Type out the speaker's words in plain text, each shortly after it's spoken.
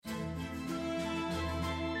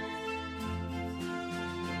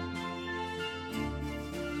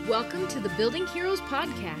Welcome to the Building Heroes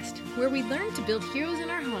podcast, where we learn to build heroes in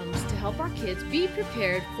our homes to help our kids be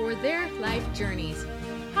prepared for their life journeys.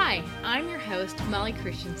 Hi, I'm your host, Molly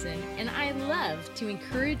Christensen, and I love to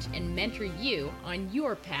encourage and mentor you on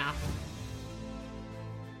your path.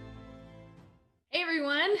 Hey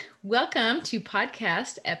everyone, welcome to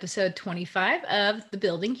podcast episode 25 of the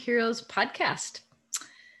Building Heroes podcast.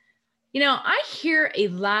 You know, I hear a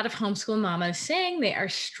lot of homeschool mamas saying they are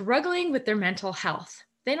struggling with their mental health.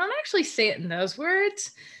 They don't actually say it in those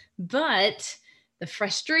words, but the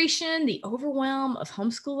frustration, the overwhelm of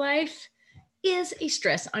homeschool life is a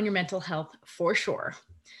stress on your mental health for sure.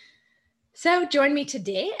 So join me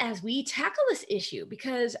today as we tackle this issue,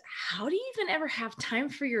 because how do you even ever have time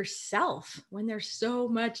for yourself when there's so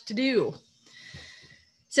much to do?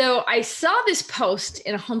 So I saw this post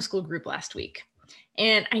in a homeschool group last week.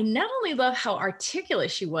 And I not only love how articulate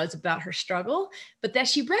she was about her struggle, but that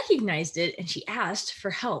she recognized it and she asked for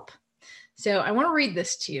help. So I want to read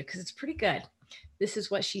this to you because it's pretty good. This is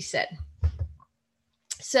what she said.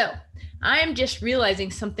 So I'm just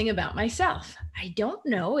realizing something about myself. I don't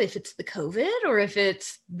know if it's the COVID or if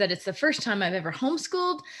it's that it's the first time I've ever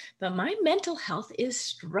homeschooled, but my mental health is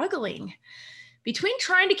struggling. Between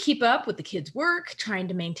trying to keep up with the kids' work, trying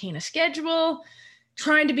to maintain a schedule,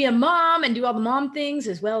 trying to be a mom and do all the mom things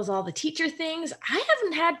as well as all the teacher things, I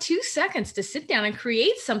haven't had 2 seconds to sit down and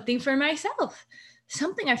create something for myself,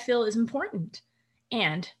 something I feel is important.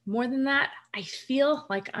 And more than that, I feel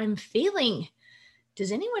like I'm failing.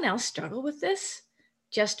 Does anyone else struggle with this?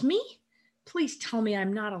 Just me? Please tell me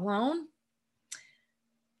I'm not alone.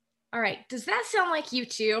 All right, does that sound like you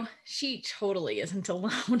too? She totally isn't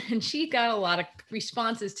alone, and she got a lot of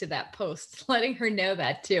responses to that post, letting her know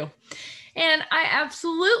that too. And I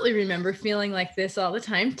absolutely remember feeling like this all the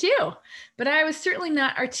time too, but I was certainly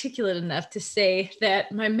not articulate enough to say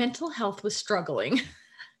that my mental health was struggling.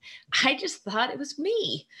 I just thought it was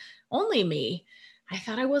me, only me. I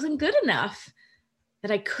thought I wasn't good enough,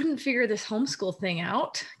 that I couldn't figure this homeschool thing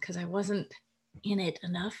out because I wasn't in it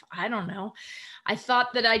enough. I don't know. I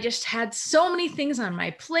thought that I just had so many things on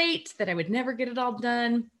my plate that I would never get it all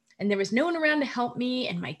done. And there was no one around to help me.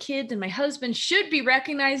 And my kids and my husband should be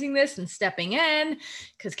recognizing this and stepping in,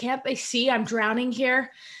 because can't they see I'm drowning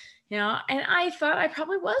here? You know, and I thought I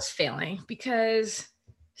probably was failing because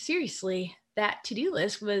seriously, that to-do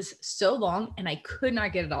list was so long and I could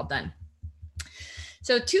not get it all done.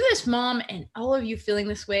 So to this mom and all of you feeling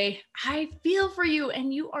this way, I feel for you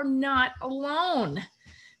and you are not alone.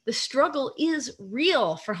 The struggle is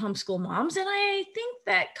real for homeschool moms, and I think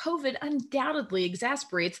that COVID undoubtedly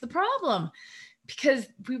exacerbates the problem because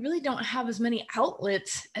we really don't have as many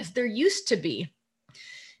outlets as there used to be.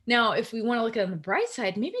 Now, if we want to look at it on the bright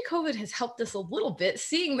side, maybe COVID has helped us a little bit,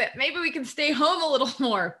 seeing that maybe we can stay home a little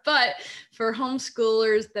more. But for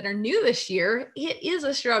homeschoolers that are new this year, it is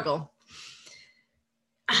a struggle.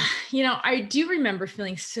 You know, I do remember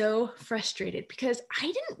feeling so frustrated because I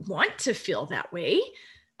didn't want to feel that way.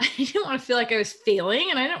 I didn't want to feel like I was failing,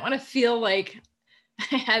 and I didn't want to feel like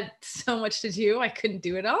I had so much to do. I couldn't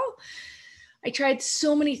do it all. I tried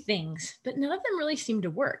so many things, but none of them really seemed to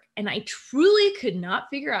work. And I truly could not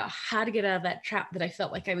figure out how to get out of that trap that I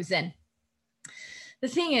felt like I was in. The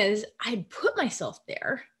thing is, I'd put myself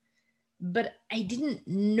there, but I didn't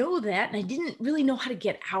know that. And I didn't really know how to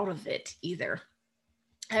get out of it either.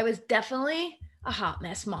 I was definitely a hot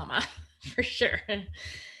mess mama, for sure.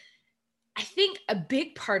 I think a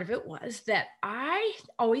big part of it was that I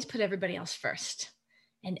always put everybody else first.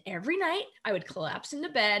 And every night I would collapse into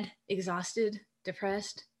bed, exhausted,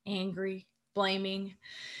 depressed, angry, blaming.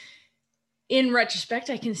 In retrospect,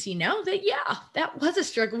 I can see now that, yeah, that was a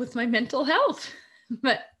struggle with my mental health.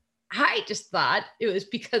 But I just thought it was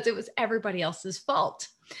because it was everybody else's fault.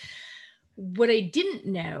 What I didn't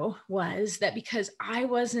know was that because I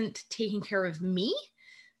wasn't taking care of me,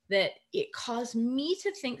 that it caused me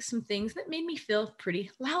to think some things that made me feel pretty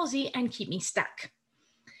lousy and keep me stuck.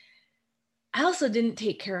 I also didn't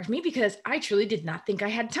take care of me because I truly did not think I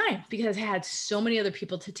had time, because I had so many other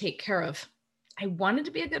people to take care of. I wanted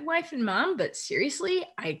to be a good wife and mom, but seriously,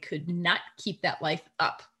 I could not keep that life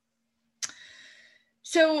up.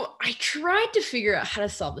 So I tried to figure out how to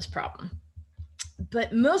solve this problem.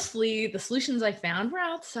 But mostly the solutions I found were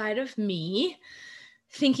outside of me,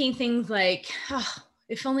 thinking things like, oh,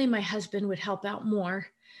 if only my husband would help out more.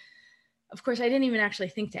 Of course, I didn't even actually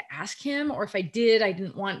think to ask him, or if I did, I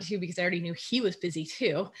didn't want to because I already knew he was busy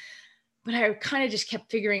too. But I kind of just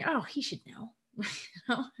kept figuring, oh, he should know.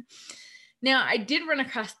 Now, I did run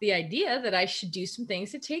across the idea that I should do some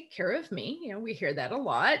things to take care of me. You know, we hear that a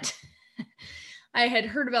lot. I had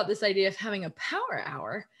heard about this idea of having a power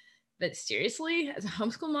hour, But seriously, as a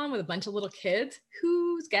homeschool mom with a bunch of little kids,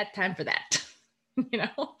 who's got time for that? You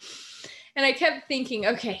know? And I kept thinking,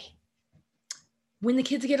 okay, when the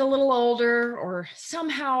kids get a little older, or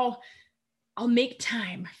somehow I'll make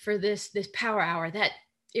time for this power hour, that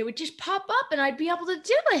it would just pop up and I'd be able to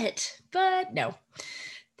do it. But no,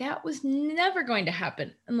 that was never going to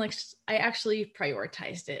happen unless I actually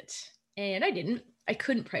prioritized it. And I didn't. I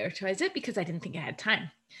couldn't prioritize it because I didn't think I had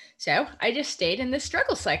time. So I just stayed in this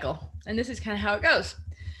struggle cycle. And this is kind of how it goes.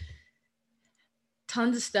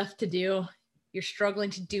 Tons of stuff to do. You're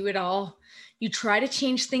struggling to do it all. You try to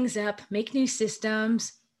change things up, make new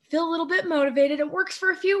systems, feel a little bit motivated. It works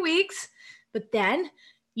for a few weeks, but then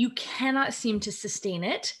you cannot seem to sustain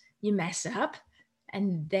it. You mess up,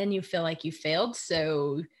 and then you feel like you failed.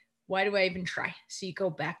 So why do I even try? So you go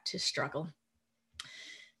back to struggle.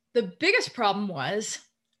 The biggest problem was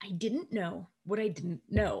I didn't know what I didn't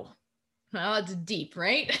know. Well, it's deep,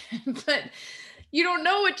 right? But you don't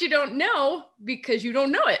know what you don't know because you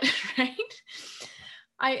don't know it, right?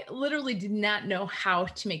 I literally did not know how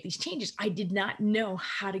to make these changes. I did not know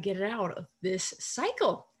how to get it out of this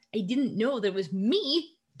cycle. I didn't know that it was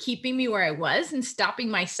me keeping me where I was and stopping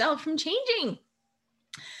myself from changing.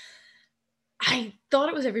 I thought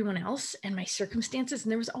it was everyone else and my circumstances,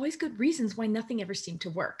 and there was always good reasons why nothing ever seemed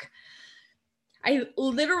to work. I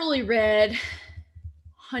literally read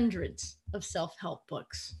hundreds of self-help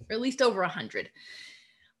books, or at least over 100.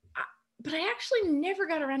 But I actually never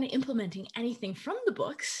got around to implementing anything from the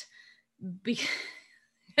books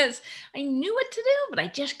because I knew what to do, but I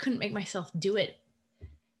just couldn't make myself do it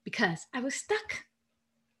because I was stuck.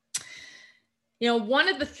 You know, one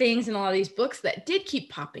of the things in a lot of these books that did keep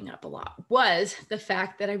popping up a lot was the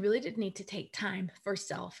fact that I really did need to take time for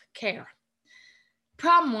self-care.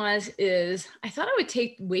 Problem is I thought it would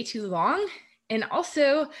take way too long. And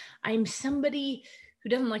also I'm somebody who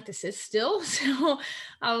doesn't like to sit still. So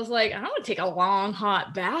I was like, I don't want to take a long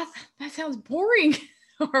hot bath. That sounds boring.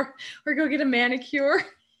 or go get a manicure.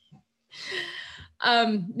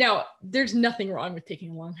 Now, there's nothing wrong with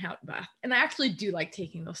taking a long hot bath. And I actually do like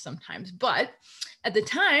taking those sometimes. But at the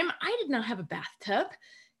time, I did not have a bathtub,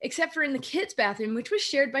 except for in the kids' bathroom, which was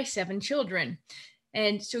shared by 7 children.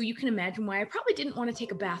 And so you can imagine why I probably didn't want to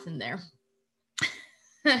take a bath in there.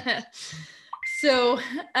 So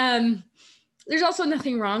there's also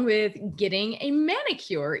nothing wrong with getting a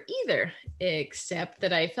manicure either, except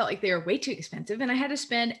that I felt like they were way too expensive and I had to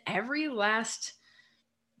spend every last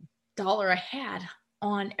dollar I had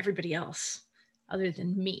on everybody else other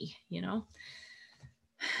than me, you know?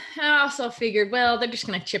 I also figured, well, they're just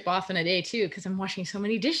going to chip off in a day too, because I'm washing so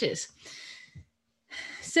many dishes.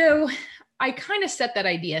 So I kind of set that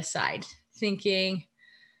idea aside, thinking,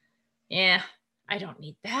 yeah, I don't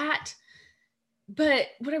need that. But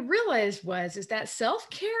what I realized is that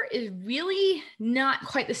self-care is really not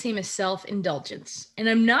quite the same as self-indulgence. And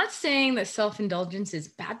I'm not saying that self-indulgence is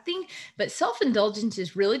a bad thing, but self-indulgence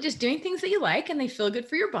is really just doing things that you like and they feel good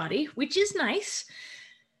for your body, which is nice.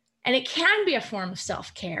 And it can be a form of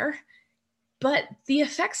self-care, but the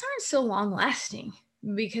effects aren't so long-lasting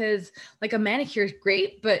because like a manicure is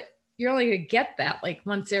great, but you're only going to get that like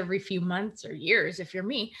once every few months or years if you're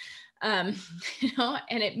me. You know,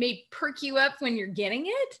 and it may perk you up when you're getting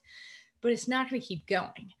it, but it's not going to keep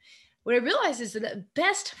going. What I realized is that the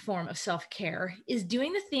best form of self-care is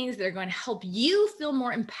doing the things that are going to help you feel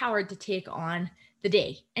more empowered to take on the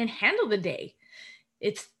day and handle the day.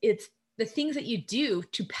 It's the things that you do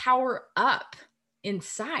to power up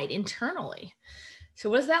inside, internally. So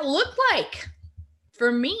what does that look like?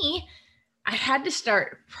 For me, I had to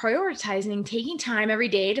start prioritizing taking time every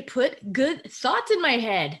day to put good thoughts in my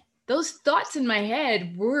head. Those thoughts in my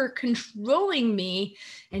head were controlling me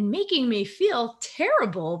and making me feel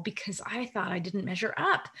terrible because I thought I didn't measure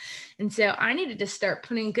up. And so I needed to start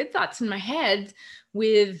putting good thoughts in my head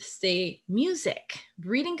with, say, music,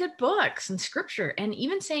 reading good books and scripture, and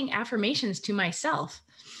even saying affirmations to myself.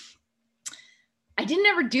 I didn't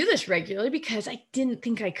ever do this regularly because I didn't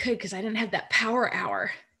think I could because I didn't have that power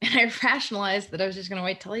hour. And I rationalized that I was just going to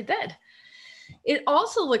wait till I did. It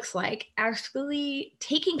also looks like actually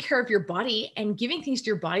taking care of your body and giving things to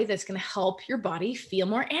your body that's going to help your body feel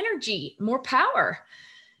more energy, more power.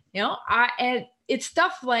 You know, and it's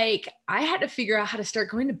stuff like I had to figure out how to start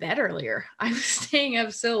going to bed earlier. I was staying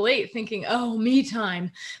up so late thinking, oh, me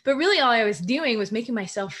time. But really all I was doing was making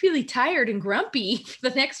myself really tired and grumpy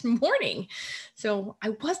the next morning. So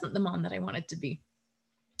I wasn't the mom that I wanted to be.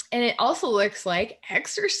 And it also looks like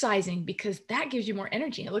exercising because that gives you more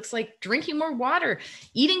energy. It looks like drinking more water,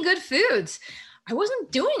 eating good foods. I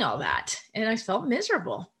wasn't doing all that and I felt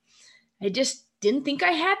miserable. I just didn't think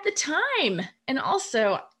I had the time. And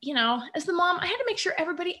also, as the mom, I had to make sure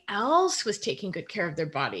everybody else was taking good care of their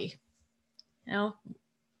body.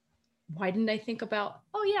 Why didn't I think about,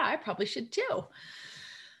 oh yeah, I probably should too.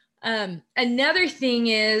 Another thing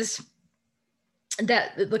is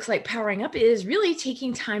that it looks like powering up is really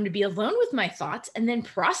taking time to be alone with my thoughts and then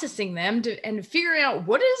processing them and figuring out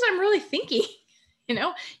what it is I'm really thinking.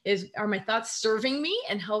 Are my thoughts serving me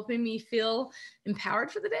and helping me feel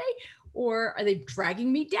empowered for the day, or are they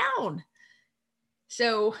dragging me down?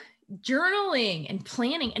 So journaling and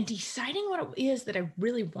planning and deciding what it is that I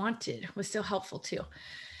really wanted was so helpful too.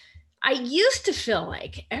 I used to feel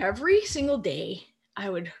like every single day I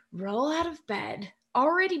would roll out of bed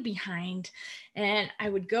already behind, and I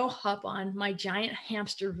would go hop on my giant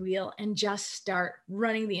hamster wheel and just start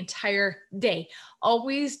running the entire day,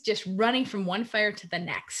 always just running from one fire to the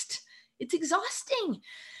next. It's exhausting.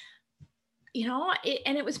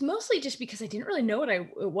 And it was mostly just because I didn't really know what it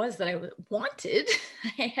was that I wanted.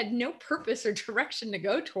 I had no purpose or direction to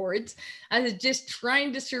go towards. I was just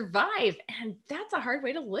trying to survive, and that's a hard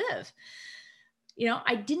way to live.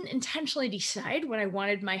 I didn't intentionally decide what I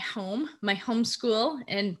wanted my home, my homeschool,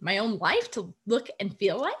 and my own life to look and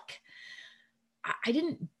feel like. I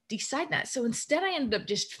didn't decide that. So instead, I ended up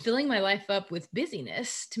just filling my life up with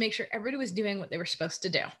busyness to make sure everybody was doing what they were supposed to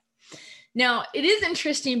do. Now, it is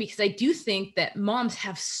interesting because I do think that moms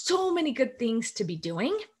have so many good things to be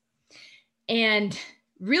doing. And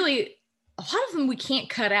really, a lot of them we can't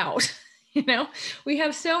cut out. We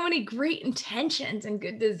have so many great intentions and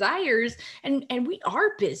good desires, and we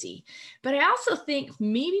are busy. But I also think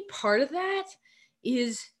maybe part of that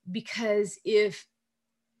is because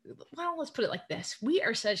let's put it like this. We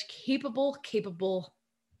are such capable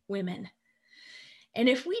women. And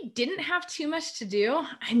if we didn't have too much to do,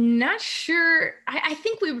 I'm not sure. I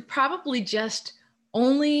think we would probably just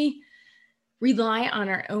only rely on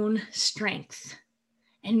our own strength.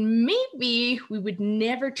 And maybe we would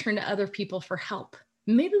never turn to other people for help.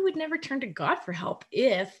 Maybe we'd never turn to God for help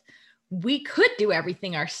if we could do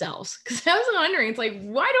everything ourselves. Because I was wondering, it's like,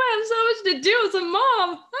 why do I have so much to do as a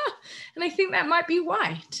mom? And I think that might be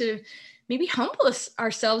why, to maybe humble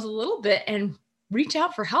ourselves a little bit and reach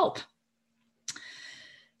out for help.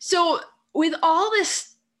 So with all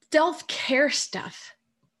this self-care stuff,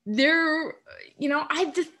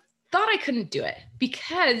 I just thought I couldn't do it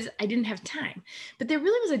because I didn't have time. But there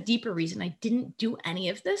really was a deeper reason I didn't do any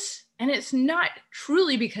of this. And it's not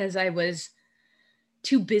truly because I was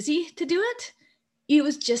too busy to do it. It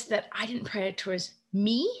was just that I didn't prioritize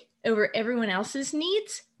me over everyone else's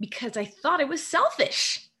needs because I thought it was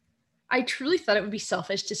selfish. I truly thought it would be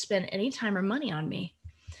selfish to spend any time or money on me.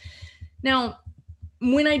 Now,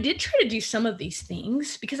 when I did try to do some of these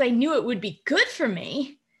things, because I knew it would be good for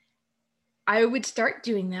me, I would start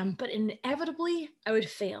doing them, but inevitably I would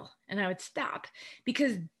fail and I would stop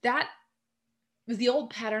because that was the old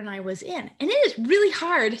pattern I was in. And it is really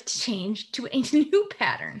hard to change to a new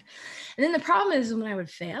pattern. And then the problem is when I would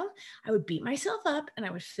fail, I would beat myself up and I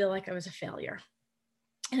would feel like I was a failure.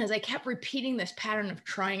 And as I kept repeating this pattern of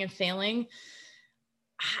trying and failing,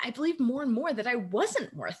 I believed more and more that I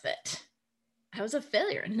wasn't worth it. I was a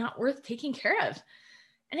failure and not worth taking care of.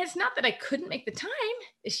 And it's not that I couldn't make the time.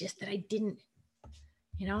 It's just that I didn't,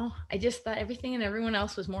 I just thought everything and everyone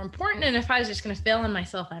else was more important. And if I was just going to fail on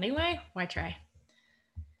myself anyway, why try?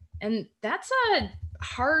 And that's a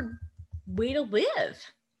hard way to live.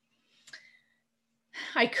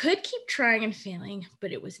 I could keep trying and failing,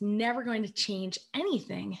 but it was never going to change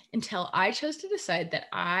anything until I chose to decide that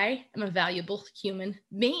I am a valuable human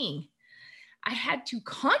being. I had to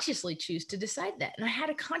consciously choose to decide that. And I had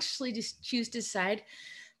to consciously just choose to decide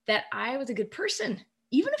that I was a good person,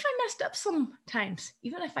 even if I messed up sometimes,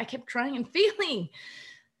 even if I kept trying and failing,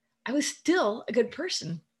 I was still a good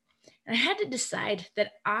person. And I had to decide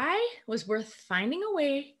that I was worth finding a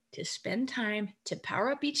way to spend time to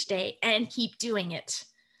power up each day and keep doing it.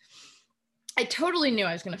 I totally knew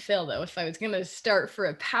I was going to fail though, if I was going to start for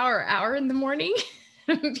a power hour in the morning,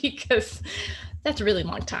 because that's a really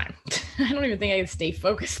long time. I don't even think I could stay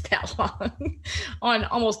focused that long on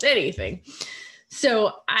almost anything.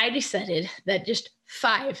 So I decided that just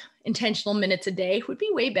 5 intentional minutes a day would be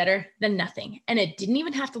way better than nothing. And it didn't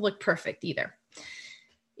even have to look perfect either.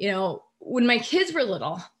 When my kids were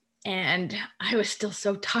little and I was still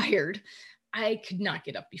so tired, I could not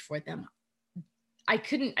get up before them. I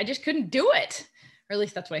just couldn't do it. Or at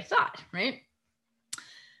least that's what I thought, right?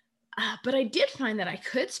 But I did find that I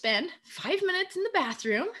could spend 5 minutes in the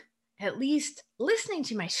bathroom, at least listening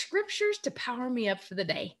to my scriptures to power me up for the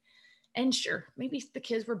day. And sure, maybe the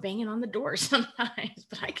kids were banging on the door sometimes,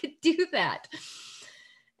 but I could do that.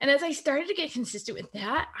 And as I started to get consistent with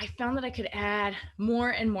that, I found that I could add more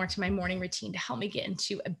and more to my morning routine to help me get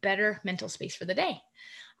into a better mental space for the day.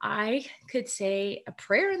 I could say a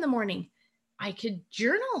prayer in the morning. I could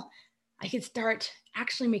journal. I could start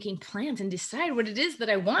actually making plans and decide what it is that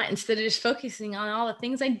I want instead of just focusing on all the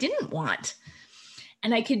things I didn't want.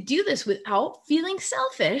 And I could do this without feeling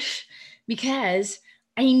selfish because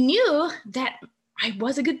I knew that I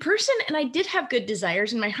was a good person and I did have good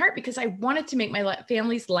desires in my heart because I wanted to make my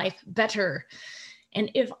family's life better.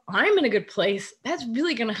 And if I'm in a good place, that's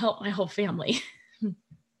really going to help my whole family.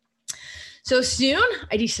 So soon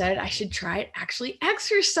I decided I should try actually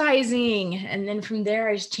exercising. And then from there,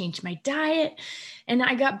 I just changed my diet and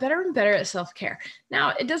I got better and better at self-care. Now,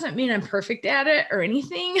 it doesn't mean I'm perfect at it or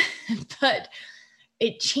anything, but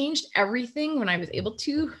it changed everything when I was able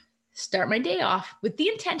to start my day off with the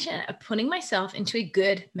intention of putting myself into a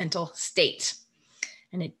good mental state.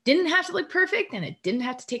 And it didn't have to look perfect and it didn't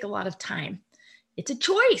have to take a lot of time. It's a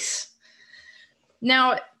choice.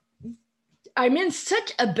 Now, I'm in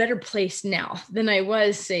such a better place now than I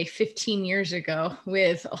was, say, 15 years ago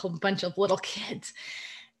with a whole bunch of little kids.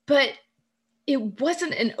 But it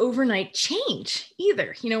wasn't an overnight change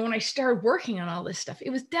either. When I started working on all this stuff, it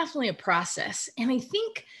was definitely a process. And I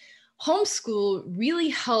think homeschool really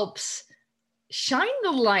helps shine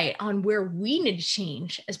the light on where we need to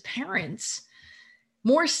change as parents,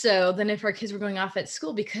 more so than if our kids were going off at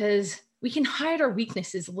school, because we can hide our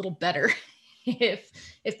weaknesses a little better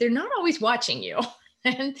if they're not always watching you.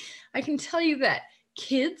 And I can tell you that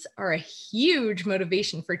kids are a huge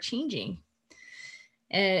motivation for changing,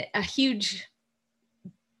 a huge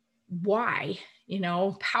why,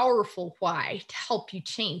 powerful why to help you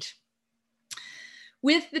change.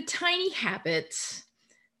 With the tiny habits,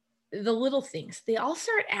 the little things, they all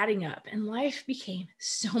start adding up and life became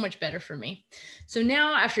so much better for me. So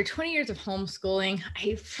now after 20 years of homeschooling,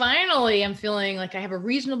 I finally am feeling like I have a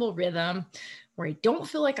reasonable rhythm where I don't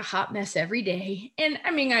feel like a hot mess every day. And I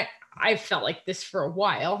mean, I've felt like this for a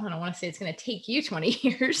while. I don't want to say it's going to take you 20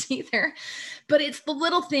 years either, but it's the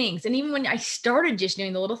little things. And even when I started just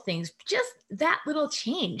doing the little things, just that little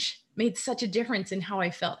change made such a difference in how I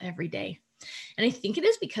felt every day. And I think it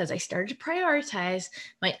is because I started to prioritize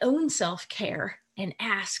my own self-care and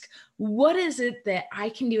ask, what is it that I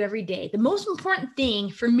can do every day? The most important thing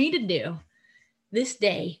for me to do this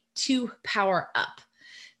day to power up,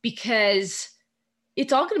 because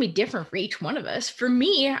it's all going to be different for each one of us. For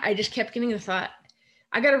me, I just kept getting the thought,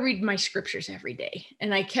 I got to read my scriptures every day.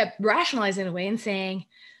 And I kept rationalizing away and saying,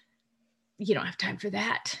 you don't have time for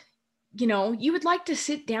that. You would like to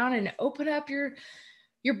sit down and open up your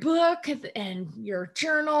book and your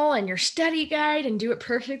journal and your study guide and do it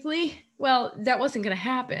perfectly. Well, that wasn't going to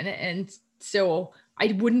happen. And so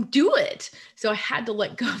I wouldn't do it. So I had to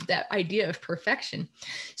let go of that idea of perfection.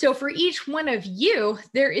 So for each one of you,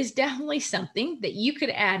 there is definitely something that you could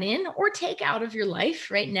add in or take out of your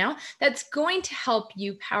life right now that's going to help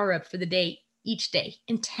you power up for the day, each day,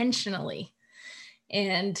 intentionally.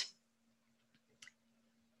 And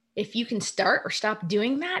if you can start or stop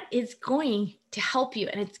doing that, it's going to help you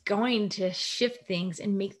and it's going to shift things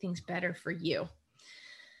and make things better for you.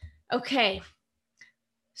 Okay,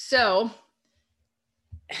 so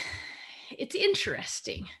it's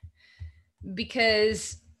interesting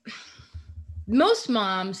because most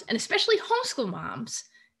moms, and especially homeschool moms,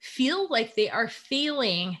 feel like they are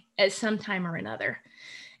failing at some time or another.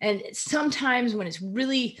 And sometimes when it's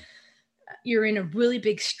really, you're in a really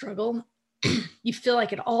big struggle, you feel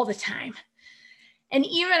like it all the time. And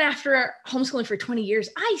even after homeschooling for 20 years,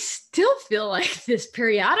 I still feel like this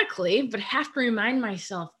periodically, but I have to remind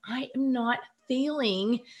myself, I am not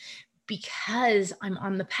failing because I'm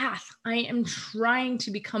on the path. I am trying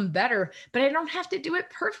to become better, but I don't have to do it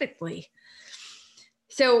perfectly.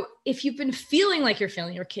 So if you've been feeling like you're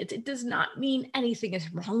failing your kids, it does not mean anything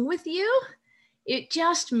is wrong with you. It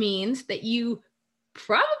just means that you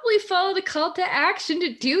probably followed a call to action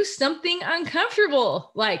to do something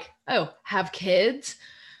uncomfortable, like, have kids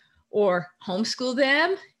or homeschool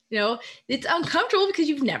them. It's uncomfortable because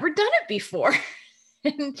you've never done it before.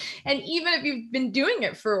 And even if you've been doing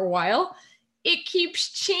it for a while, it keeps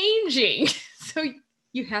changing. So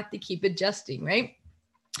you have to keep adjusting, right?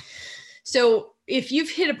 So if you've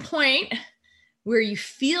hit a point where you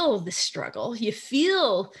feel the struggle, you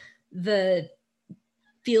feel the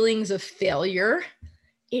feelings of failure,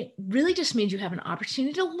 it really just means you have an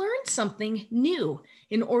opportunity to learn something new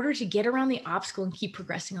in order to get around the obstacle and keep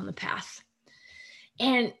progressing on the path.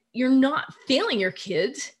 And you're not failing your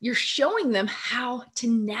kids. You're showing them how to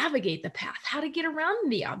navigate the path, how to get around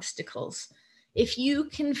the obstacles, if you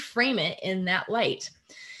can frame it in that light.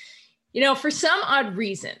 For some odd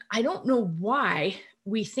reason, I don't know why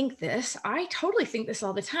we think this. I totally think this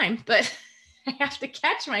all the time, but I have to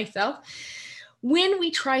catch myself when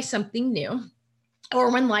we try something new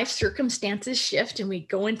or when life circumstances shift and we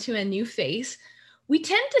go into a new phase. We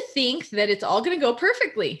tend to think that it's all going to go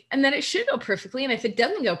perfectly and that it should go perfectly. And if it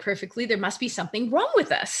doesn't go perfectly, there must be something wrong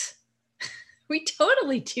with us. We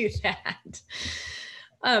totally do that.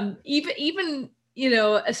 Even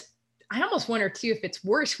I almost wonder too if it's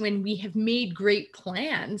worse when we have made great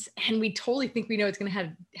plans and we totally think we know it's going to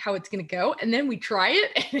have how it's going to go, and then we try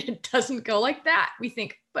it and it doesn't go like that. We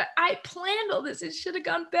think, but I planned all this; it should have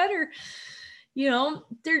gone better.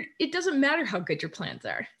 It doesn't matter how good your plans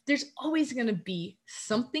are. There's always going to be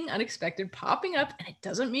something unexpected popping up, and it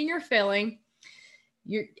doesn't mean you're failing.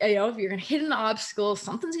 If you're going to hit an obstacle,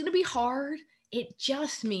 something's going to be hard. It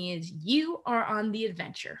just means you are on the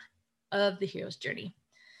adventure of the hero's journey.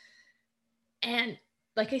 And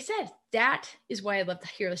like I said, that is why I love the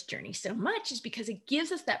hero's journey so much, is because it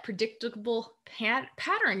gives us that predictable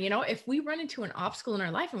pattern. If we run into an obstacle in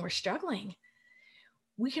our life and we're struggling,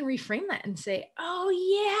 we can reframe that and say, oh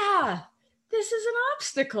yeah, this is an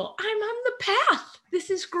obstacle. I'm on the path.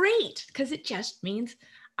 This is great, because it just means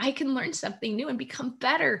I can learn something new and become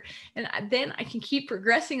better. And then I can keep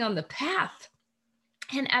progressing on the path.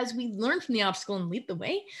 And as we learn from the obstacle and lead the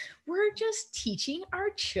way, we're just teaching our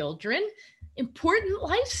children important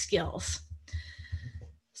life skills.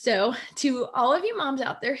 So to all of you moms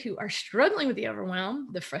out there who are struggling with the overwhelm,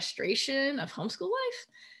 the frustration of homeschool life,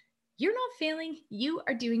 you're not failing. You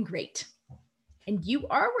are doing great. And you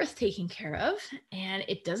are worth taking care of. And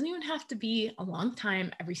it doesn't even have to be a long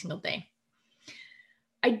time every single day.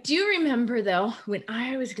 I do remember, though, when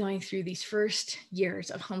I was going through these first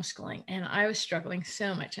years of homeschooling and I was struggling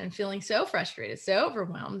so much and feeling so frustrated, so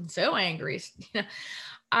overwhelmed, so angry,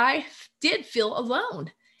 I did feel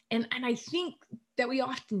alone. And I think that we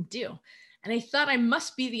often do. And I thought I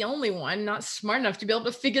must be the only one not smart enough to be able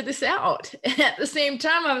to figure this out. And at the same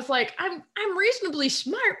time, I was like, I'm reasonably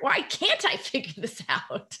smart. Why can't I figure this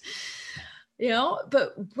out?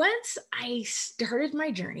 But once I started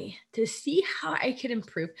my journey to see how I could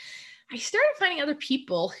improve, I started finding other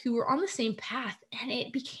people who were on the same path, and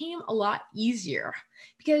it became a lot easier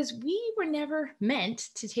because we were never meant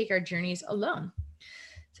to take our journeys alone.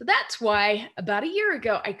 So that's why about a year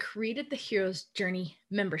ago, I created the Hero's Journey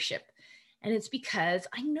membership. And it's because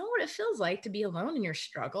I know what it feels like to be alone in your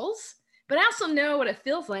struggles, but I also know what it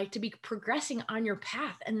feels like to be progressing on your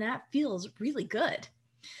path. And that feels really good.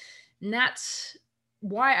 And that's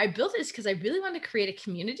why I built this, because I really wanted to create a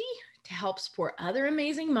community to help support other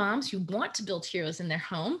amazing moms who want to build heroes in their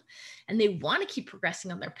home and they want to keep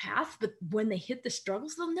progressing on their path. But when they hit the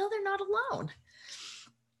struggles, they'll know they're not alone.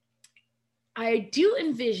 I do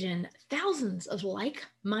envision thousands of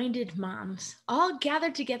like-minded moms all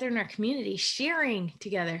gathered together in our community, sharing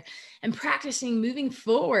together and practicing moving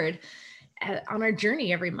forward on our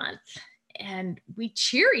journey every month. And we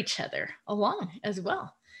cheer each other along as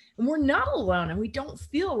well. And we're not alone, and we don't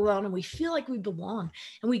feel alone, and we feel like we belong.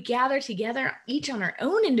 And we gather together, each on our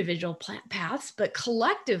own individual paths, but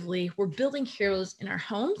collectively, we're building heroes in our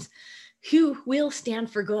homes who will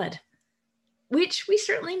stand for good, which we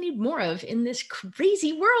certainly need more of in this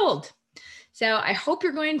crazy world. So I hope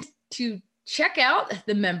you're going to check out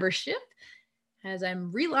the membership, as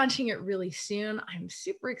I'm relaunching it really soon. I'm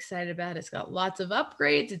super excited about it. It's got lots of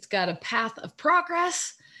upgrades. It's got a path of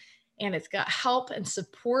progress, and it's got help and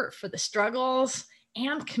support for the struggles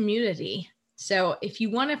and community. So if you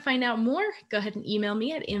want to find out more, go ahead and email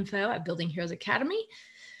me at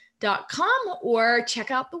info@buildingheroesacademy.com or check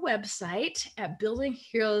out the website at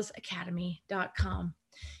buildingheroesacademy.com.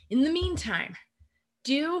 In the meantime,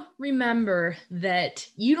 do remember that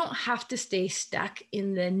you don't have to stay stuck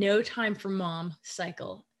in the no time for mom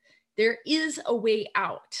cycle. There is a way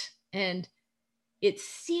out, and it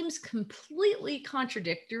seems completely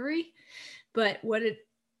contradictory, but what it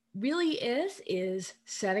really is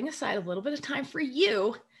setting aside a little bit of time for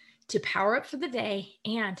you to power up for the day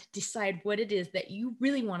and decide what it is that you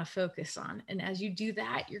really want to focus on. And as you do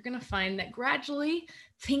that, you're going to find that gradually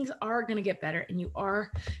things are going to get better and you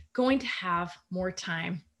are going to have more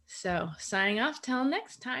time. So signing off till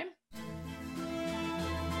next time.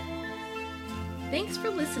 Thanks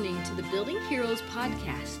for listening to the Building Heroes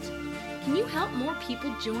podcast. Can you help more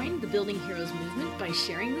people join the Building Heroes movement by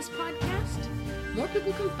sharing this podcast? More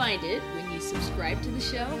people can find it when you subscribe to the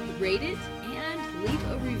show, rate it, and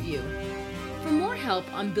leave a review. For more help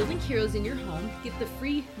on building heroes in your home, get the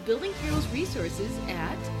free Building Heroes resources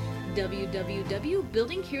at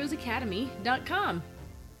www.buildingheroesacademy.com.